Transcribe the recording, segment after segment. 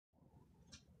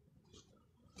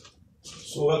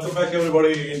So welcome back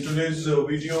everybody. In today's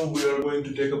video we are going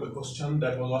to take up a question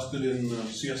that was asked in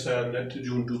Csir-Net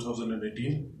June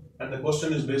 2018, and the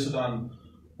question is based on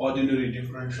ordinary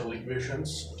differential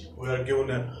equations. We are given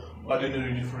an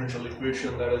ordinary differential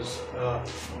equation that is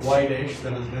y dash,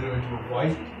 that is derivative of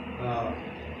y,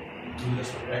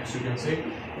 just x you can say,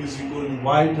 is equal to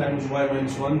y times y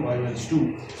minus 1, y minus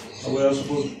 2. We are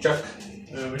supposed to check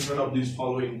which one of these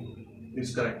following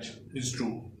is correct, is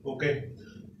true. Okay.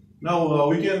 Now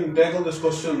we can tackle this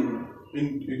question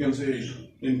in, you can say,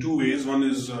 in two ways. One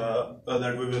is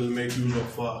that we will make use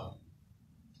of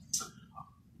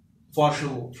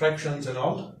partial fractions and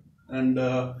all, and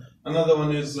another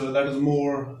one is that is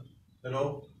more,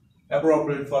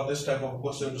 appropriate for this type of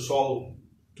question to solve,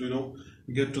 to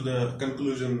get to the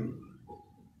conclusion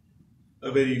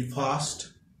very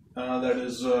fast. That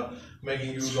is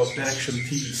making use of direction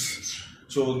keys.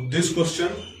 So this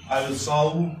question I will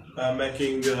solve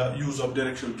making use of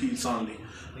direction keys only,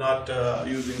 not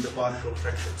using the partial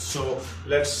fractions. So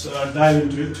let's dive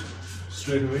into it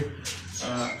straight away.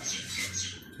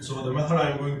 So the method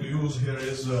I am going to use here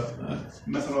is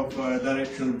method of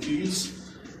direction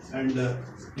keys, and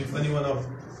if anyone of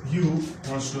you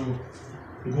wants to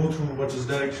go through what is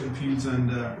direction fields and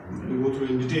go through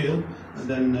in detail, and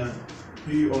then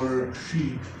he or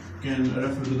she can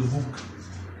refer to the book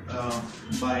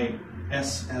by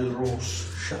S.L.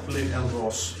 Ross, Chaplin L.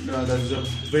 Ross. That is a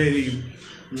very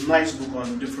nice book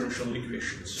on differential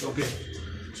equations. Okay,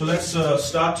 so let's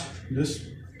start this.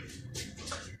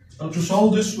 To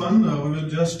solve this one, we will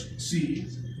just see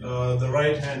the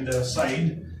right hand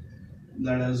side,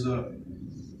 that is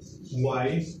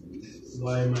y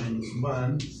minus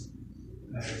 1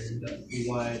 and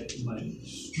y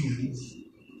minus 2.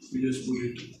 We just put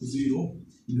it 0.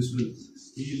 This will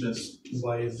yield us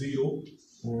y is 0,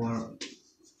 or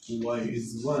y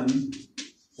is 1,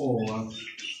 or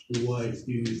y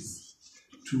is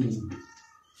 2.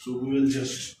 So we will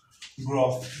just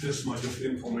graph this much of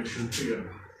information here.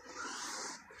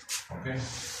 Okay,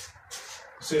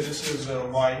 say this is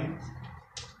y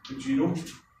 0,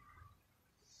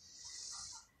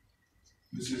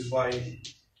 this is y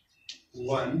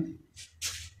 1,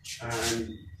 and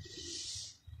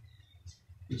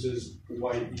this is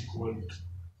y equal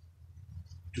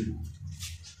to 2.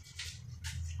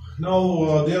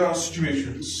 Now there are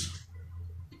situations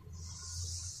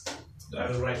that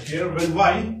I will write here. When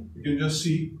y, you can just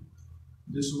see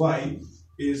this y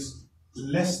is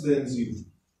less than 0.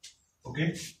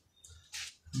 Okay,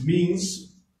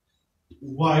 means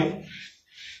y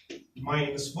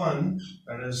minus 1,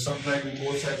 that is subtracting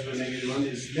both sides by -1,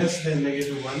 is less than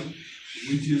 -1,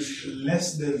 which is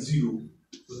less than 0.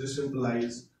 So this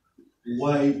implies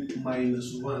y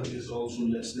minus 1 is also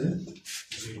less than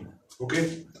 0.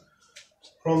 Okay,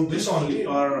 from this only,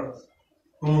 or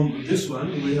from this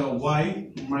one, we have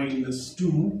y minus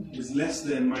 2 is less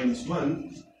than minus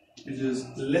 1, which is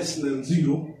less than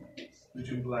 0, which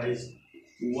implies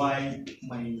y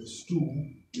minus 2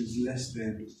 is less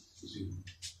than 0.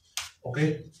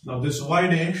 Okay, now this y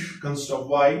dash consists of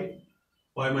y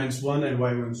minus 1 and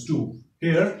y minus 2.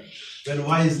 Here, when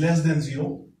y is less than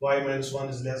 0, y minus 1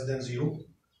 is less than 0,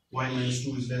 y minus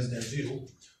 2 is less than 0.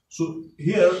 So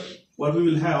here, what we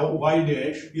will have, y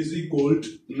dash is equal to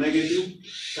negative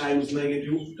times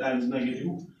negative times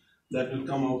negative. That will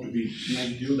come out to be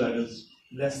negative, that is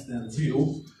less than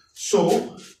 0.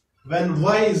 So when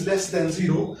y is less than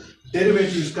 0,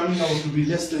 derivative is coming out to be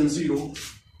less than 0.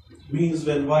 Means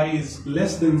when y is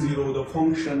less than 0, the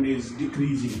function is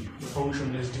decreasing. The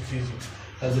function is decreasing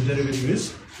as the derivative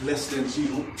is less than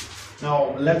 0.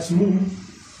 Now let's move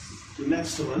to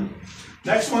next one.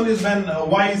 Next one is when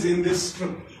y is in this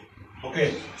strip.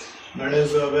 Okay, that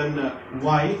is when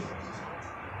y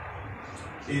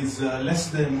is less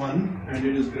than 1 and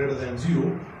it is greater than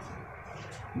 0.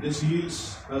 This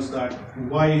yields us that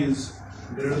y is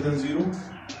greater than 0.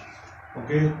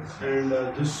 Okay, and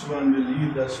this one will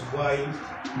yield us y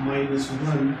minus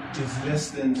 1 is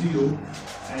less than 0,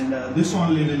 and this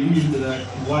only will yield that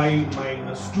y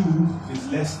minus 2 is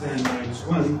less than minus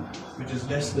 1, which is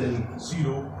less than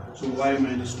 0. So y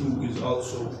minus 2 is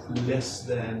also less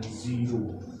than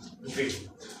 0. Okay,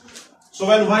 so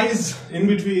when y is in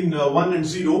between 1 and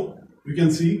 0, we can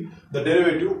see the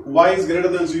derivative. Y is greater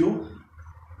than 0,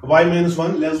 y minus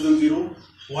 1 less than 0,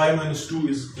 y minus 2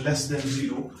 is less than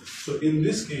 0. So in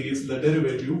this case, the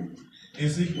derivative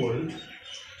is equal,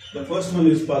 the first one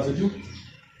is positive,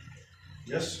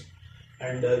 yes,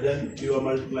 and then you are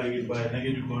multiplying it by a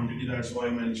negative quantity, that's y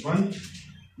minus 1,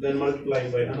 then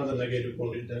multiplying by another negative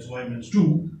quantity, that's y minus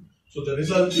 2. So the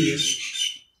result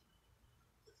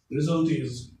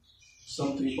is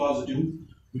something positive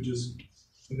which is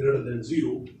greater than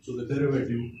 0, so the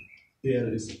derivative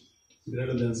here is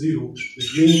greater than 0,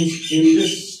 which means in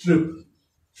this strip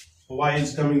y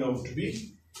is coming out to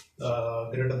be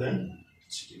greater than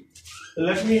 0.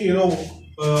 Let me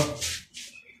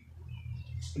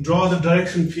draw the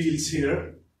direction fields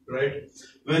here, right?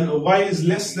 When y is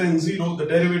less than 0, the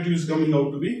derivative is coming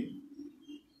out to be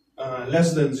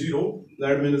less than 0.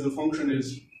 That means the function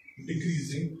is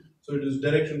decreasing, so it is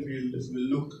direction field will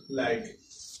look like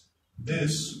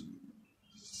this,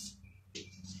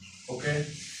 okay?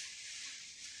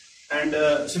 And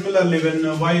similarly,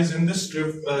 when y is in this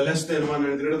strip less than 1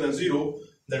 and greater than 0,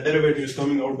 the derivative is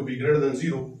coming out to be greater than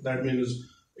 0. That means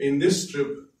in this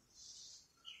strip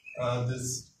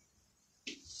this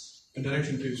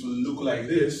direction fields will look like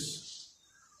this,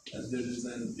 as there is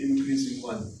an increasing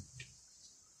one.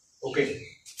 Okay,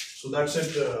 so that's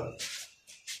it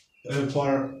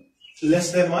for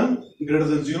less than 1, greater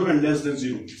than 0, and less than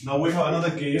 0. Now we have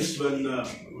another case when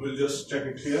we'll just check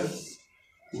it here.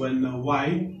 When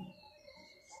y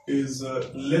is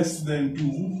less than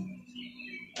 2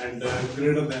 and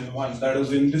greater than 1, that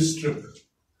is in this strip.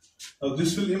 Now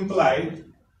this will imply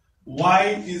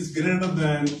y is greater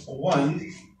than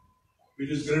 1, which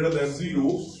is greater than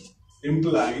 0,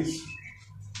 implies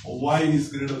y is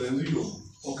greater than 0,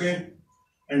 okay?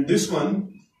 And this one,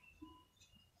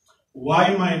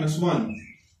 y minus 1,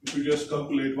 if you just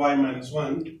calculate y minus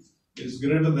 1 is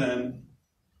greater than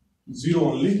 0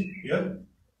 only here,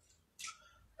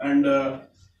 and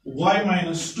y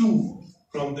minus 2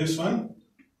 from this one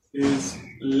is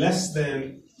less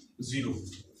than 0,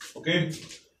 okay?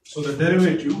 So the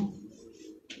derivative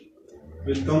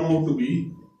will come out to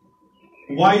be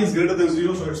y is greater than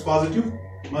 0, so it's positive,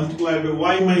 multiplied by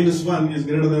y minus 1 is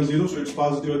greater than 0, so it's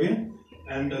positive again,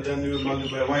 and then you will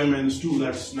multiply y minus 2,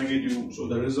 that's negative, so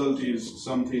the result is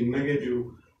something negative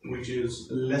which is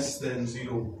less than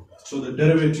 0. So the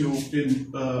derivative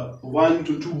in 1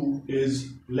 to 2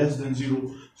 is less than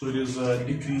 0, so it is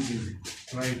decreasing,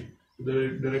 right?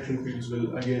 The direction fields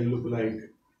will again look like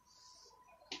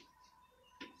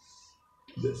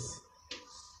this.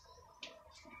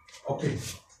 Okay.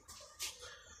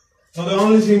 Now the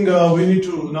only thing we need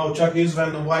to now check is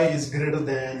when y is greater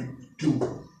than 2.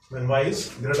 When y is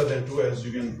greater than 2, as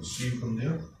you can see from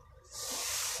there.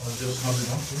 I'll just rub it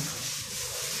off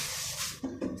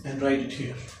and write it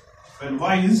here. When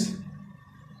y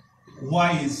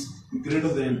is greater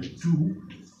than 2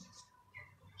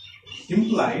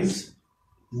 implies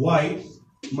y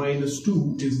minus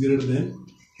 2 is greater than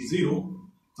 0.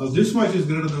 Now this much is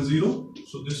greater than 0,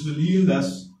 so this will yield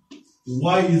us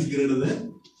y is greater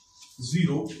than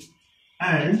 0,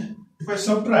 and if I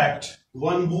subtract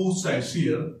 1 both sides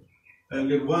here, I'll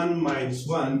get 1 minus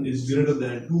 1 is greater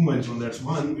than 2 minus 1, that's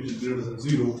 1, which is greater than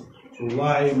 0. So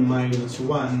y minus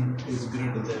 1 is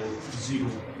greater than 0.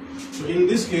 So in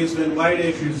this case, when y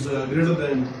dash is greater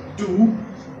than 2,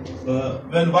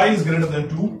 when y is greater than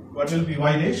 2, what will be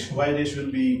y dash? Y dash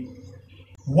will be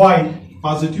y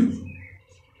positive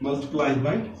multiplied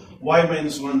by y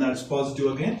minus 1, that's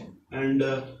positive again, and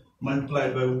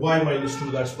multiplied by y minus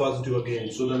 2, that's positive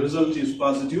again. So the result is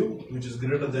positive, which is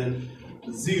greater than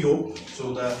 0.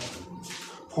 So the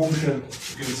function,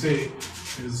 you can say,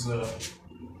 is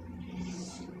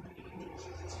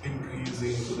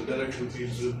increasing. So the direction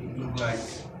fields will look like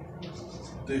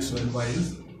this when y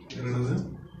is greater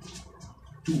than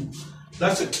 2.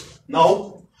 That's it.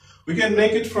 Now we can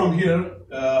make it from here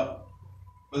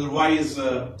whether y is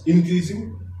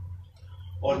increasing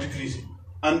or decreasing,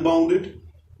 unbounded,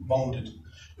 bounded.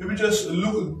 If we just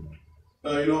look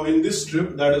in this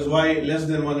strip, that is y less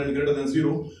than 1 and greater than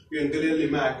 0, you can clearly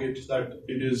mark it that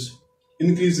it is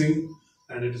increasing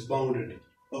and it is bounded,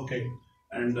 okay?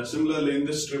 And similarly in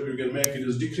this strip you can make it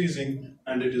is decreasing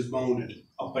and it is bounded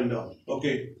up and down,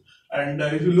 okay? And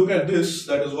if you look at this,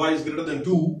 that is y is greater than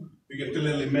 2, you can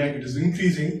clearly make it is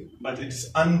increasing but it is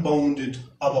unbounded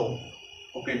above,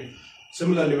 okay?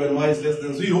 Similarly, when y is less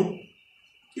than 0,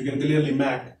 you can clearly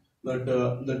mark that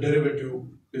the derivative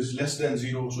is less than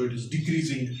 0, so it is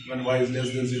decreasing when y is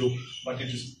less than 0, but it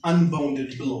is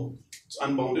unbounded below. It's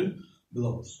unbounded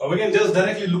below. We can just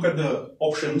directly look at the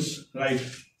options, right?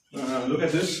 Look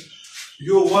at this.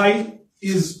 Your y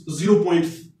is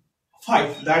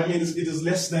 0.5. That means it is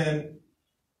less than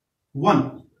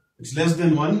 1. It's less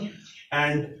than 1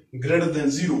 and greater than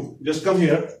 0. Just come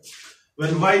here.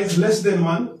 When y is less than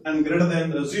 1 and greater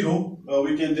than 0,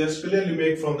 we can just clearly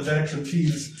make from the direction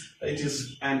fields it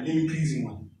is an increasing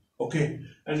one, okay?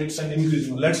 And it's an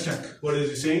increasing one. Let's check. What is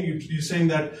he saying? He's saying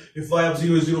that if y of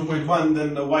 0 is 0.1,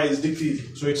 then y is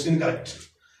decreasing, so it's incorrect.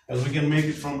 as we can make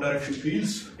it from direction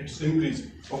fields, it's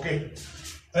increasing. Okay,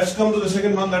 let's come to the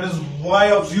second one, that is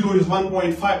y of 0 is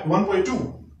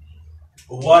 1.2.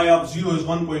 Y of 0 is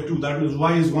 1.2, that means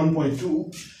y is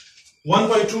 1.2.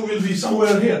 1.2 will be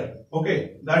somewhere here.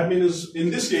 Okay, that means in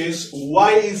this case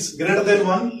y is greater than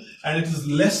 1 and it is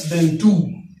less than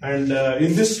 2, and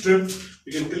in this strip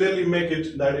you can clearly make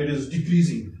it that it is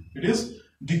decreasing. It is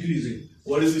decreasing.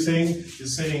 What is he saying?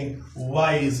 He's saying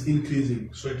y is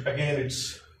increasing. So again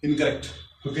it's incorrect.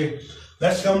 Okay,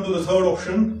 let's come to the third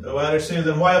option where it says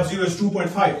that y of 0 is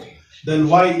 2.5. Then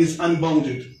y is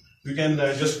unbounded. We can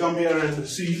just come here and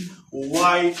see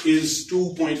y is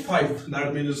 2.5.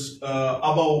 That means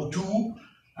above 2,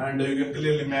 and you can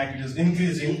clearly make it is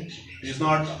increasing. He is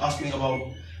not asking about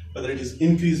whether it is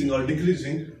increasing or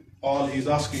decreasing. All he is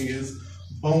asking is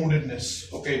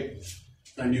boundedness. Okay,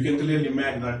 and you can clearly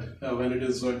make that when it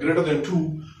is greater than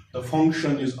 2, the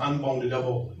function is unbounded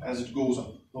above as it goes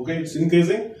up. Okay, it's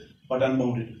increasing but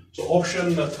unbounded. So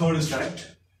option third is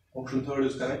correct. Option third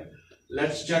is correct.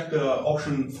 Let's check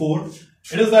option 4.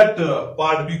 It is that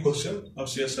part B question of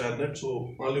Csir-Net,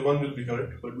 so only one will be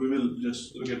correct, but we will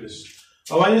just look at this.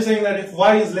 Why is saying that if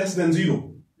y is less than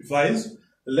 0, if y is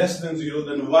less than 0,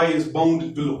 then y is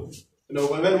bounded below. You know,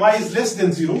 when y is less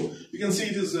than 0, you can see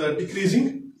it is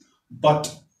decreasing,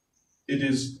 but it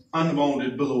is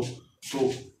unbounded below.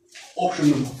 So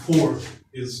option 4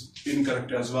 is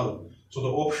incorrect as well. So the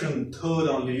option third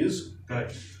only is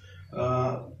correct.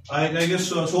 I guess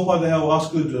so far they have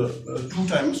asked it 2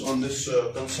 times on this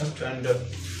concept, and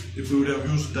if we would have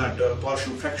used that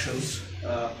partial fractions,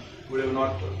 we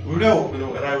would have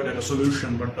arrived at a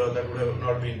solution, but that would have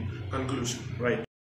not been conclusive, right?